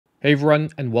Hey everyone,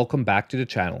 and welcome back to the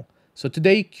channel. So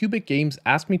today, Cubic Games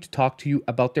asked me to talk to you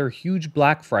about their huge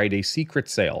Black Friday secret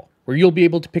sale, where you'll be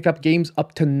able to pick up games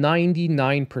up to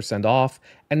 99% off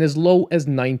and as low as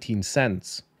 19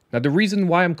 cents. Now the reason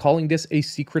why I'm calling this a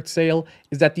secret sale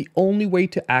is that the only way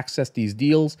to access these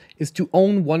deals is to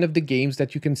own one of the games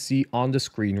that you can see on the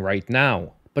screen right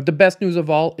now. But the best news of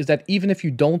all is that even if you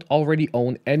don't already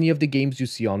own any of the games you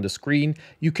see on the screen,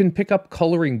 you can pick up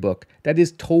Coloring Book that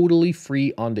is totally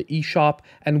free on the eShop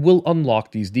and will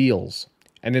unlock these deals.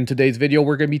 And in today's video,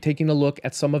 we're going to be taking a look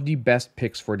at some of the best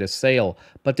picks for this sale.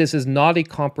 But this is not a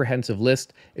comprehensive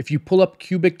list. If you pull up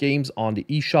Cubic Games on the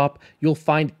eShop, you'll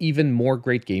find even more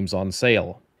great games on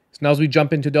sale. So now as we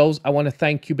jump into those, I want to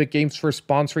thank Cubic Games for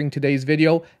sponsoring today's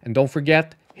video. And don't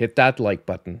forget, hit that like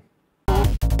button.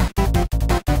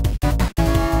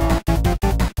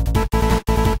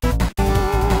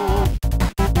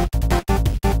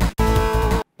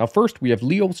 Now first, we have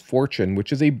Leo's Fortune,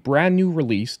 which is a brand new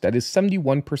release that is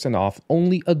 71% off,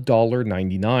 only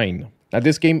 $1.99. Now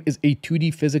this game is a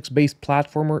 2D physics-based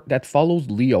platformer that follows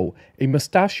Leo, a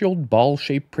mustachioed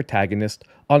ball-shaped protagonist,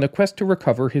 on a quest to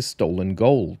recover his stolen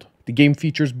gold. The game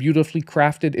features beautifully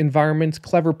crafted environments,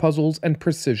 clever puzzles, and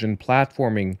precision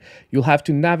platforming. You'll have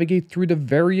to navigate through the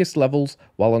various levels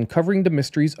while uncovering the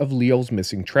mysteries of Leo's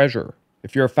missing treasure.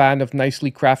 If you're a fan of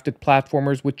nicely crafted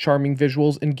platformers with charming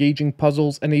visuals, engaging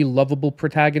puzzles, and a lovable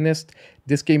protagonist,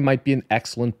 this game might be an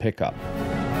excellent pickup.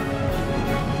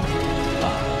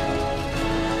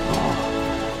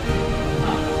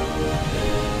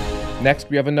 Next,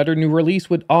 we have another new release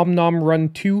with Om Run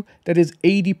 2 that is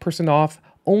 80% off,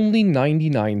 only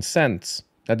 99 cents.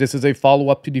 Now this is a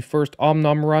follow-up to the first Om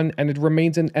Run, and it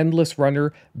remains an endless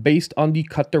runner based on the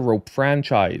Cut the Rope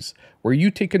franchise, where you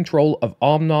take control of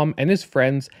Om and his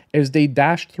friends as they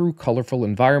dash through colorful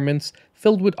environments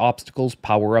filled with obstacles,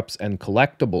 power-ups, and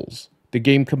collectibles. The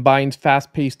game combines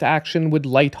fast-paced action with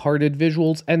light-hearted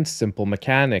visuals and simple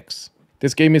mechanics.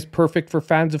 This game is perfect for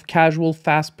fans of casual,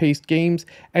 fast-paced games,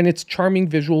 and its charming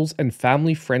visuals and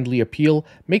family-friendly appeal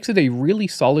makes it a really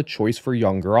solid choice for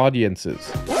younger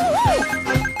audiences.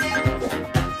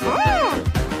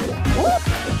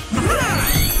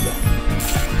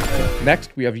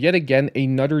 Next, we have yet again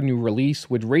another new release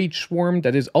with Rage Swarm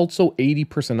that is also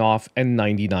 80% off and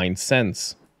 99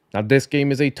 cents. Now this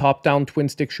game is a top-down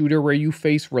twin-stick shooter where you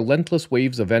face relentless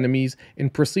waves of enemies in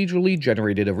procedurally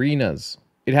generated arenas.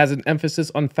 It has an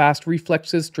emphasis on fast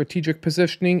reflexes, strategic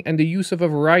positioning, and the use of a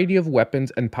variety of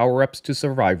weapons and power-ups to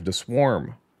survive the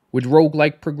swarm. With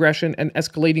roguelike progression and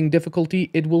escalating difficulty,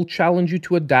 it will challenge you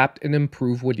to adapt and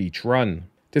improve with each run.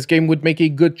 This game would make a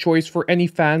good choice for any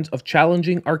fans of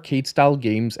challenging arcade-style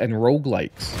games and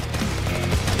roguelikes.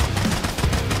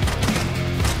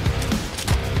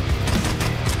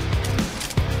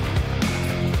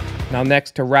 Now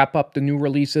next, to wrap up the new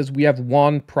releases, we have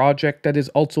Wand Project that is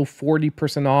also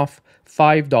 40% off,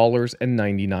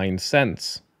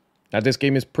 $5.99. Now this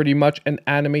game is pretty much an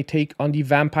anime take on the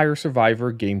Vampire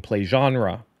Survivor gameplay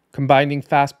genre, combining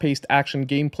fast-paced action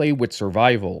gameplay with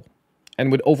survival. And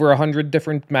with over 100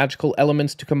 different magical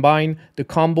elements to combine, the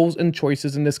combos and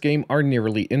choices in this game are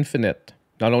nearly infinite.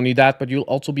 Not only that, but you'll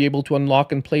also be able to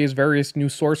unlock and play as various new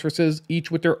sorceresses, each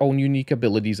with their own unique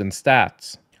abilities and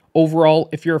stats. Overall,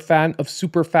 if you're a fan of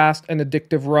super fast and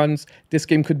addictive runs, this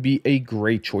game could be a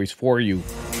great choice for you.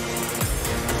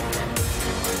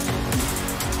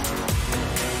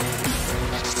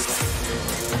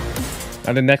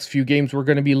 Now the next few games we're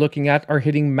going to be looking at are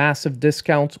hitting massive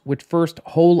discounts, with first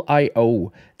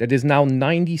Hole.io that is now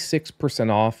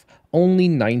 96% off, only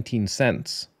 19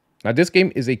 cents. Now this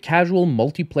game is a casual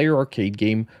multiplayer arcade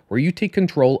game where you take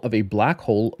control of a black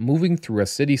hole moving through a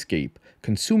cityscape,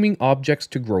 consuming objects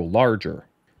to grow larger.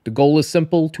 The goal is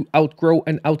simple: to outgrow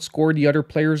and outscore the other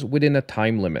players within a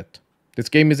time limit. This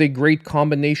game is a great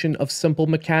combination of simple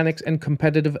mechanics and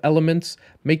competitive elements,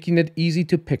 making it easy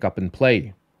to pick up and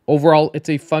play. Overall, it's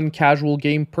a fun, casual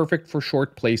game, perfect for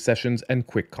short play sessions and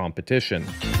quick competition.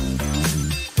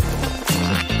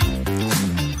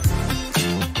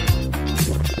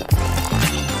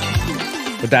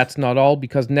 But that's not all,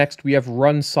 because next we have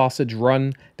Run Sausage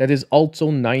Run that is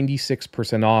also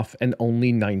 96% off and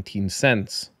only 19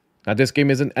 cents. Now this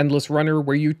game is an endless runner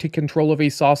where you take control of a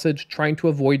sausage trying to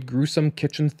avoid gruesome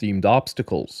kitchen-themed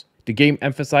obstacles. The game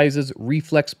emphasizes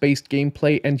reflex-based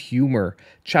gameplay and humor,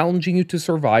 challenging you to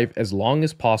survive as long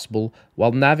as possible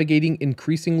while navigating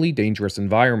increasingly dangerous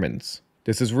environments.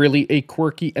 This is really a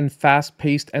quirky and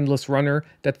fast-paced endless runner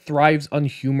that thrives on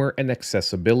humor and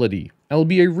accessibility. And it'll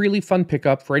be a really fun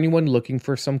pickup for anyone looking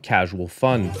for some casual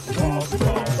fun.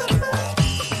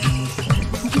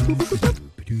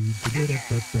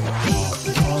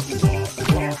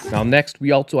 Now next,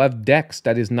 we also have Dex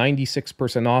that is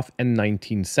 96% off and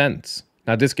 19 cents.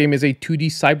 Now this game is a 2D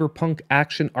cyberpunk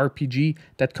action RPG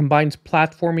that combines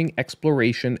platforming,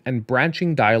 exploration, and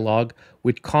branching dialogue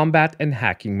with combat and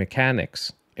hacking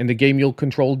mechanics. In the game, you'll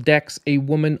control Dex, a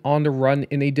woman on the run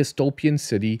in a dystopian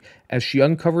city, as she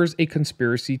uncovers a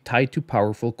conspiracy tied to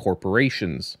powerful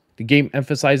corporations. The game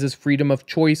emphasizes freedom of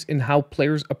choice in how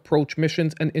players approach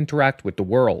missions and interact with the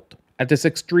world. At this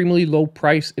extremely low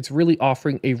price, it's really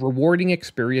offering a rewarding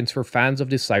experience for fans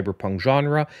of the cyberpunk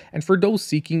genre and for those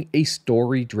seeking a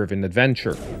story-driven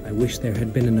adventure. I wish there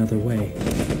had been another way.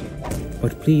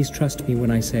 But please trust me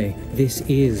when I say, this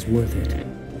is worth it.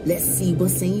 Let's see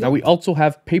what's in your... Now we also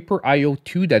have Paper IO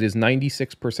 2 that is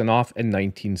 96% off and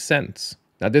 19 cents.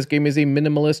 Now this game is a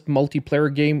minimalist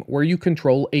multiplayer game where you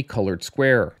control a colored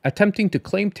square, attempting to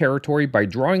claim territory by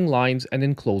drawing lines and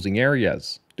enclosing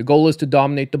areas. The goal is to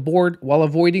dominate the board while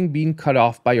avoiding being cut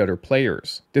off by other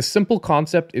players. This simple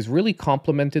concept is really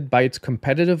complemented by its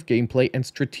competitive gameplay and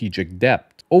strategic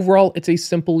depth. Overall, it's a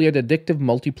simple yet addictive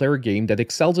multiplayer game that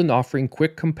excels in offering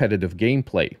quick competitive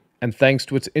gameplay. And thanks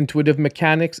to its intuitive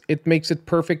mechanics, it makes it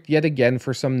perfect yet again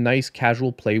for some nice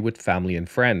casual play with family and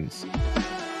friends.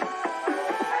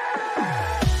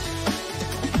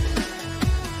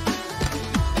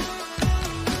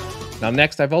 Now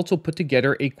next, I've also put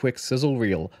together a quick sizzle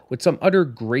reel with some other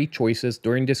great choices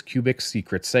during this Cubic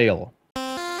secret sale.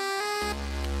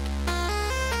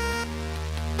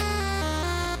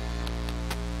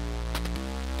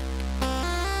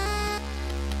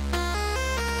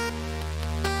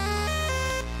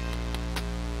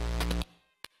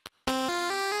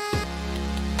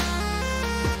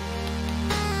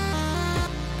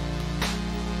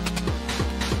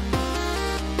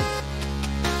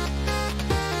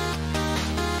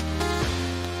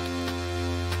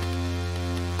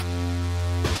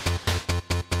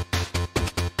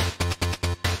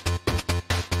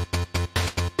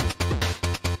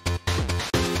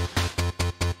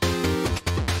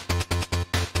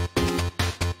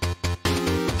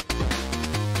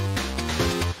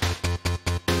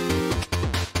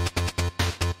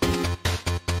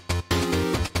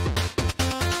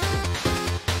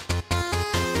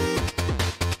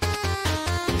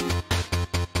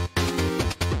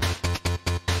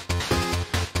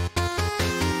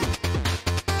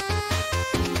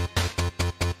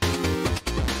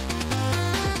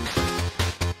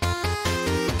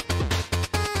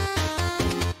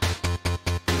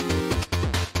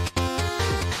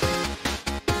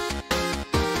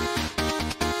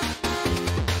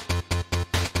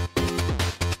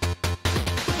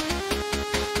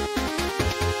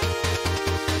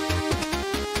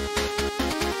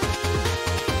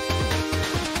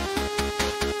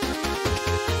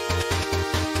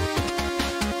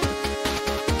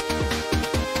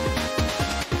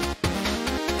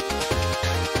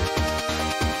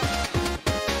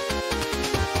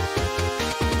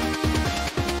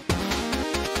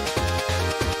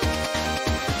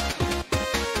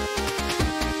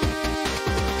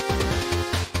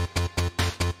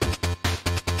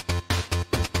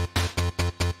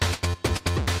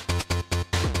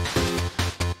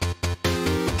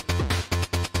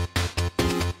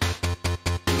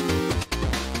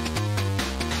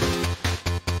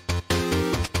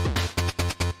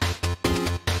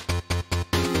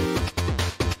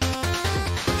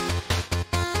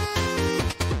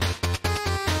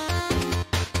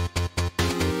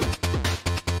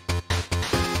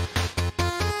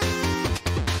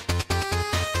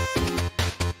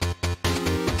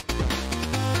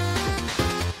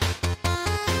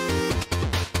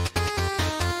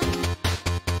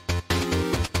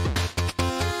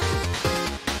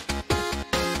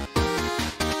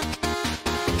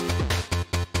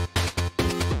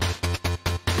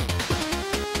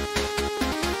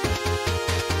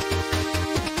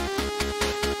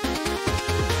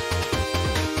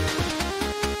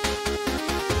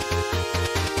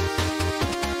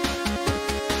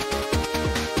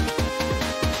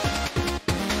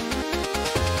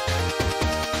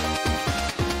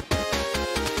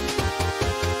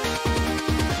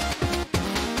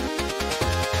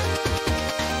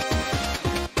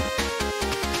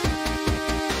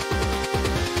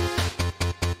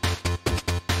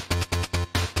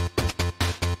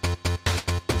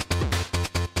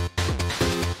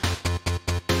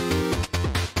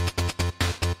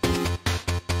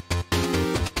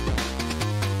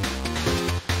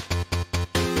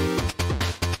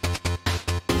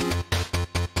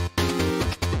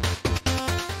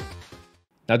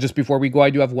 Now, just before we go, I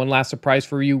do have one last surprise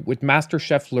for you with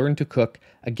MasterChef Learn to Cook,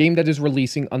 a game that is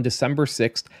releasing on December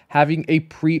 6th, having a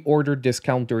pre-order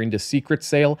discount during the secret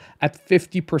sale at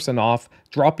 50% off,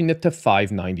 dropping it to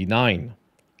 $5.99.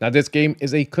 Now, this game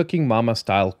is a Cooking Mama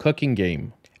style cooking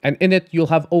game, and in it, you'll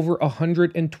have over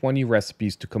 120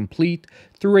 recipes to complete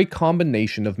through a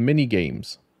combination of mini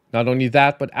games. Not only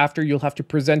that, but after you'll have to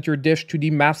present your dish to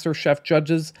the MasterChef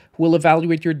judges who will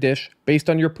evaluate your dish based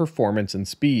on your performance and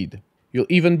speed. You'll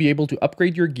even be able to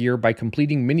upgrade your gear by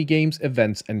completing minigames,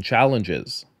 events, and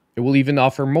challenges. It will even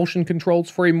offer motion controls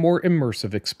for a more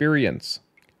immersive experience.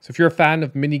 So if you're a fan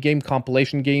of minigame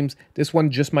compilation games, this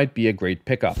one just might be a great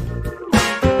pickup.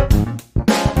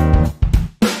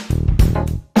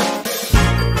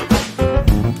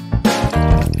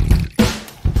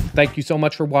 Thank you so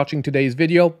much for watching today's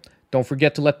video. Don't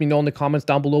forget to let me know in the comments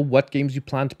down below what games you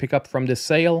plan to pick up from this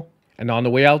sale. And on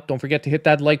the way out, don't forget to hit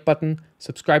that like button,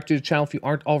 subscribe to the channel if you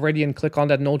aren't already, and click on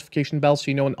that notification bell so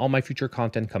you know when all my future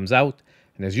content comes out.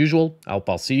 And as usual, I hope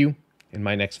I'll see you in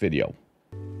my next video.